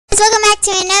welcome back to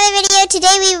another video.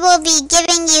 Today we will be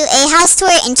giving you a house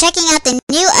tour and checking out the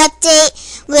new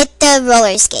update with the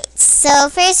roller skates. So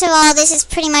first of all, this is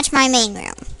pretty much my main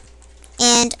room.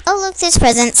 And, oh look, there's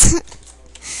presents.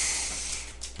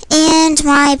 And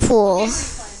my pool.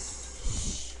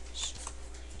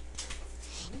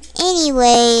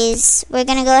 Anyways, we're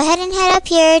going to go ahead and head up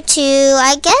here to,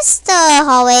 I guess, the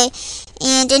hallway.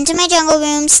 And into my jungle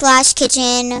room /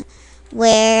 kitchen,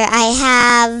 where I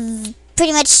have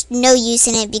pretty much no use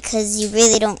in it because you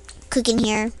really don't cook in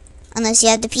here unless you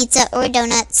have the pizza or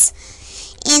donuts.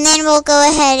 And then we'll go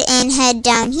ahead and head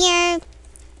down here.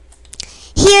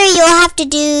 Here you'll have to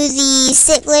do the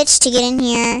sit glitch to get in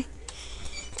here.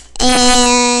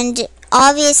 And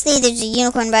obviously there's a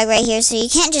unicorn bug right here, so you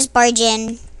can't just barge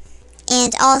in.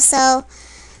 And also,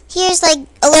 here's like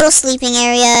a little sleeping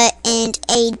area and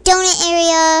a donut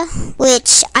area,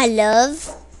 which I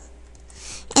love.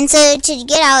 And so to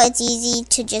get out, it's easy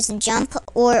to just jump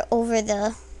or over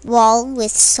the wall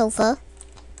with sofa.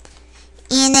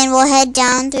 And then we'll head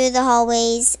down through the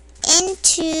hallways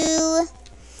into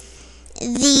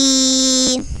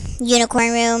the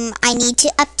unicorn room. I need to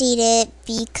update it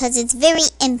because it's very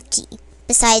empty.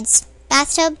 Besides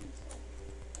bathtub,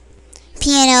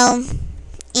 piano,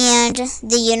 and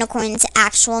the unicorn's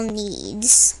actual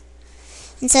needs.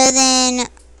 And so then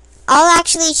I'll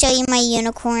actually show you my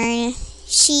unicorn.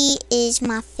 She is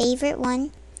my favorite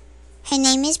one. Her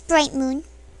name is Bright Moon,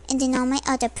 and then all my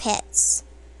other pets.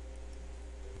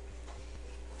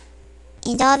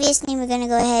 And obviously we're going to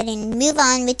go ahead and move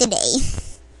on with the day.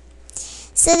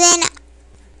 So then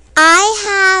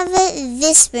I have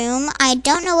this room I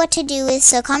don't know what to do with,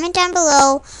 so comment down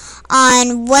below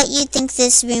on what you think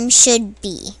this room should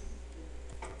be.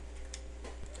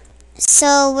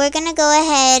 So we're going to go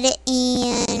ahead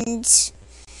and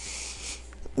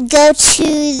go to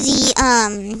the,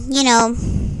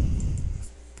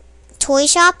 toy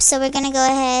shop. So we're going to go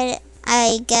ahead,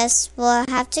 I guess we'll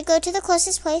have to go to the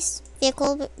closest place,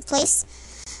 vehicle place,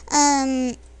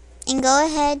 and go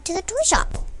ahead to the toy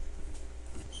shop.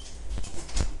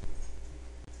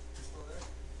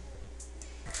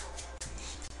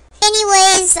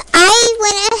 Anyways, I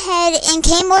went ahead and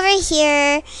came over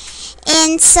here,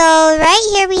 and so right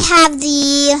here we have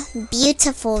the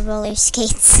beautiful roller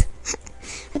skates.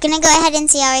 We're going to go ahead and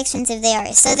see how expensive they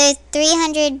are. So they're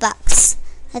 $300.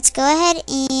 Let's go ahead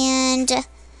and,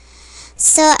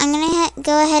 so I'm going to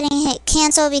go ahead and hit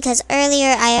cancel because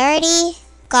earlier I already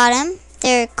got them.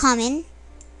 They're common.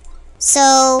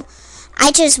 So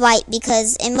I chose white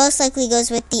because it most likely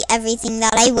goes with the everything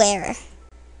that I wear.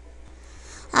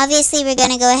 Obviously, we're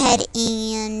going to go ahead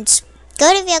and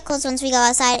go to vehicles once we go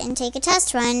outside and take a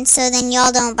test run, so then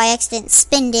y'all don't by accident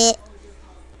spend it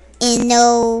and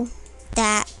know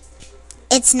that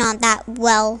it's not that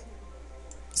well.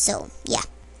 So, yeah.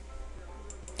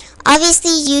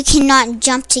 Obviously, you cannot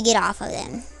jump to get off of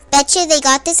them. Betcha they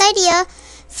got this idea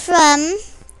from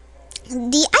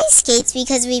the ice skates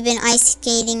because we've been ice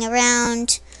skating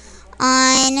around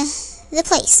on the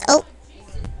place. Oh.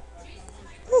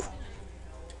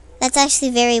 That's actually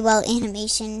very well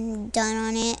animation done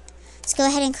on it. Let's go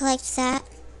ahead and collect that.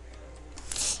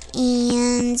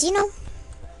 And,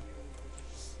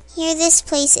 here this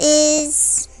place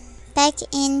is back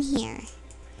in here.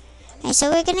 Alright, so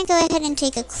we're going to go ahead and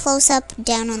take a close-up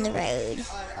down on the road.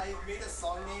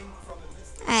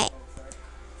 Alright.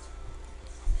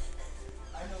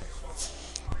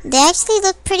 They actually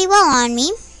look pretty well on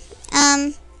me.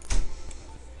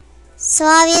 So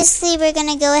obviously we're going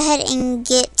to go ahead and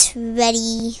get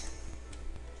ready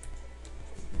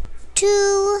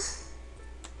to,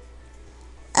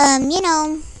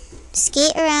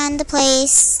 skate around the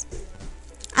place.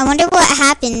 I wonder what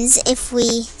happens if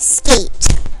we skate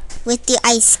with the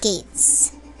ice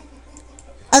skates.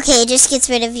 Okay, it just gets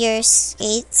rid of your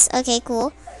skates. Okay,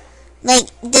 cool. Like,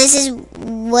 this is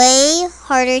way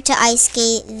harder to ice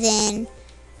skate than,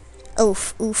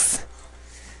 oof.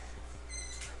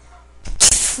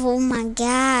 Oh my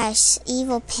gosh,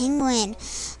 evil penguin.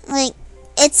 Like,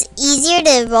 it's easier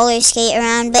to roller skate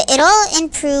around, but it'll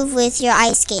improve with your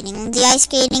ice skating. The ice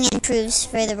skating improves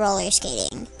for the roller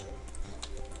skating.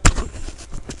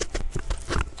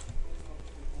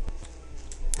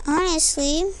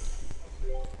 Honestly,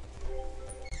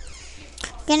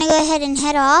 I'm gonna go ahead and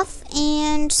head off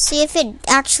and see if it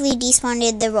actually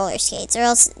despawned the roller skates, or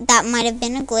else that might have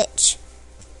been a glitch.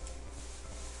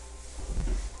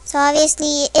 So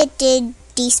obviously it did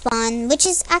despawn, which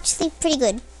is actually pretty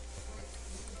good.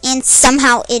 And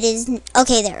somehow it is,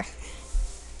 okay, there.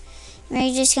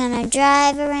 We're just gonna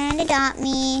drive around Adopt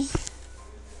Me.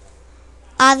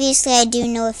 obviously I do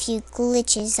know a few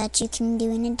glitches that you can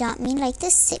do in Adopt Me, like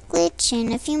the sit glitch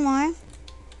and a few more.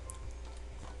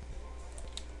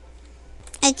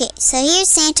 Okay, so here's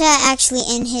Santa actually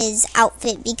in his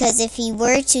outfit, because if he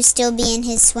were to still be in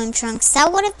his swim trunks,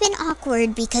 that would have been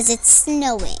awkward because it's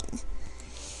snowing.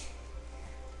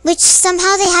 Which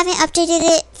somehow they haven't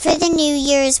updated it for the New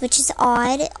Year's, which is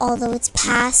odd, although it's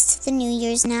past the New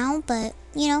Year's now, but,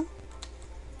 you know.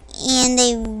 And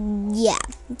they, yeah,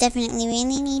 definitely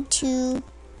really need to.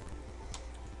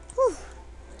 Whew.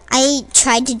 I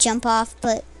tried to jump off,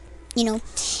 but, you know,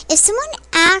 if someone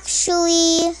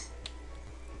actually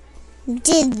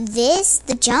did this,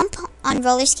 the jump on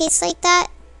roller skates like that,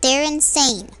 they're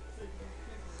insane.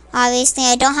 Obviously,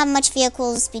 I don't have much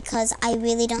vehicles because I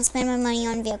really don't spend my money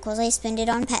on vehicles. I spend it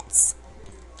on pets.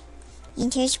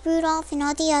 And here's Rudolph and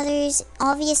all the others.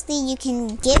 Obviously, you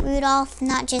can get Rudolph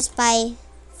not just by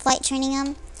flight training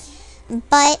him,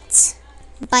 but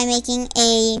by making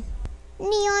a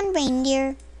neon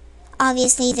reindeer.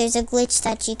 Obviously, there's a glitch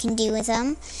that you can do with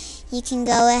them. You can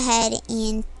go ahead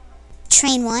and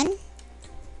train one.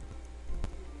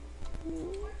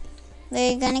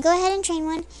 We're going to go ahead and train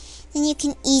one. Then you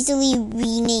can easily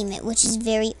rename it, which is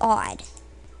very odd,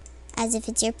 as if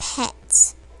it's your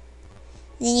pet.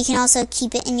 Then you can also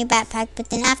keep it in your backpack, but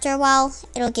then after a while,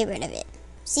 it'll get rid of it.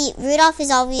 See, Rudolph is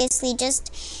obviously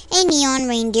just a neon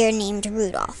reindeer named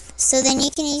Rudolph. So then you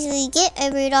can easily get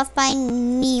a Rudolph by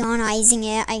neonizing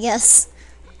it, I guess.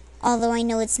 Although I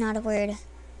know it's not a word.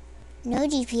 No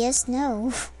GPS,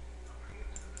 no.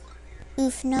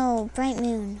 Oof, no. Bright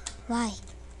moon. Why?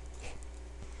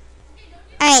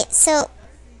 Alright, so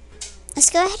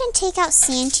let's go ahead and take out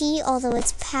Santa, although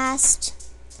it's past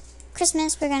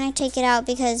Christmas. We're going to take it out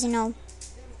because, you know,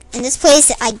 in this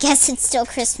place, I guess it's still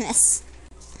Christmas.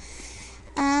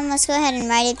 Let's go ahead and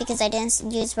ride it because I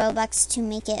didn't use Robux to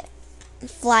make it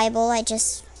flyable. I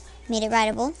just made it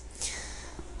rideable.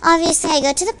 Obviously, I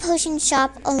go to the potion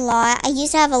shop a lot. I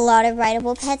used to have a lot of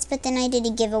rideable pets, but then I did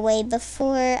a giveaway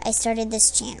before I started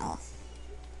this channel.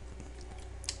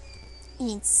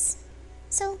 And it's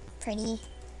so pretty.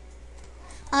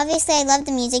 Obviously, I love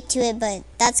the music to it, but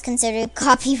that's considered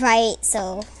copyright,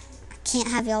 so I can't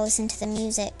have y'all listen to the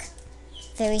music.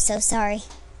 Very so sorry.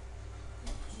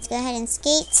 Let's go ahead and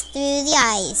skate through the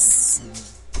ice.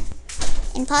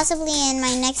 And possibly in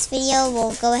my next video,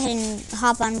 we'll go ahead and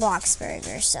hop on Bloxburg,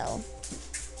 so.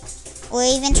 Or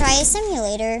even try a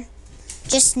simulator.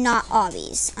 Just not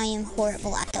obbies. I am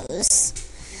horrible at those.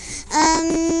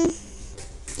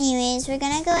 Anyways, we're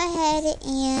gonna go ahead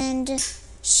and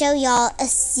show y'all a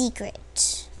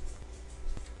secret.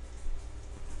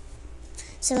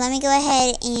 So let me go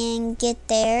ahead and get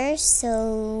there.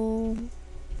 So,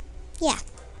 yeah.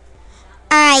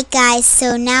 Alright guys,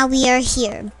 so now we are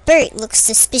here. Bert looks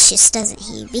suspicious, doesn't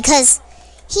he? Because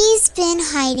he's been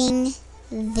hiding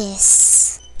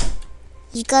this.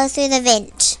 You go through the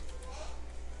vent.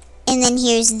 And then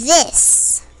here's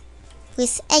this.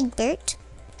 With Egbert,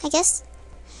 I guess.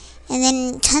 And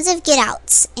then tons of get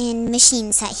outs and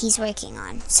machines that he's working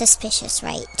on. Suspicious,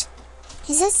 right?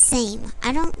 It's the same.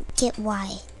 I don't get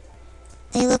why.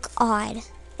 They look odd.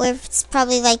 Or it's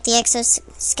probably like the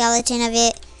exoskeleton of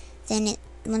it. Then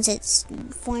once it's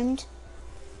formed.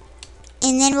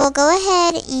 And then we'll go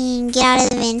ahead and get out of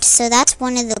the vent. So that's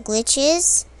one of the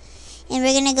glitches. And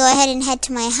we're going to go ahead and head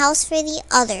to my house for the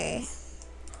other.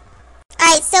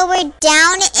 Alright, so we're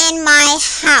down in my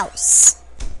house.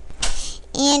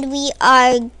 And we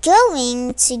are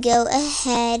going to go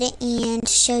ahead and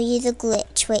show you the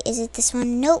glitch. Wait, is it this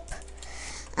one? Nope.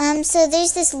 So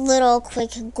there's this little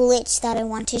quick glitch that I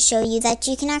want to show you that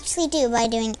you can actually do by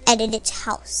doing edit it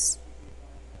house.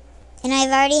 And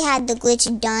I've already had the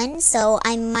glitch done, so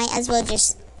I might as well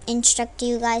just instruct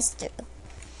you guys through.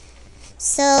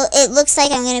 So it looks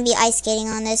like I'm going to be ice skating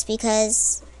on this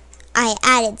because I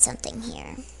added something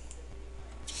here.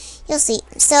 You'll see.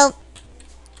 So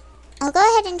I'll go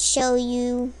ahead and show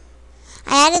you.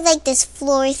 I added like this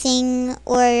floor thing,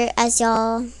 or as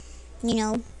y'all, you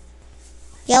know,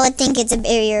 y'all would think it's a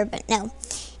barrier, but no.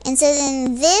 And so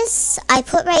then this I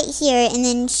put right here and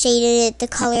then shaded it the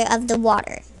color of the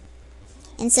water.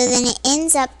 And so then it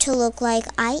ends up to look like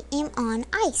I am on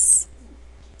ice.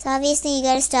 So obviously you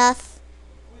go to stuff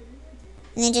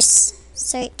and then just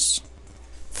search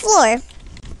floor.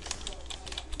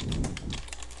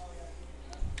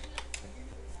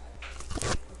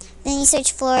 Then you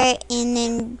search floor, and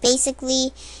then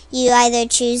basically you either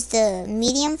choose the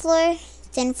medium floor,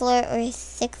 thin floor, or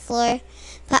thick floor.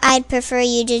 But I'd prefer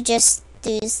you to just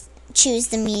choose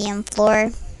the medium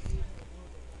floor.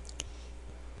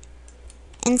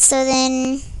 And so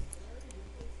then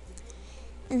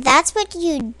that's what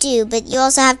you do, but you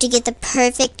also have to get the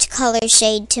perfect color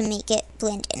shade to make it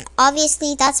blend in.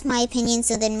 Obviously, that's my opinion,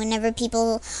 so then whenever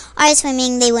people are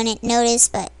swimming, they wouldn't notice,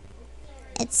 but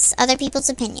it's other people's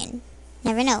opinion.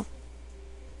 Never know.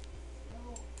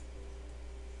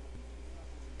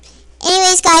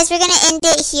 Anyways, guys, we're going to end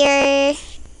it here.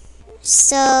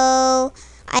 So,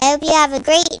 I hope you have a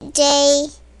great day,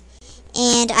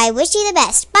 and I wish you the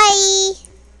best. Bye!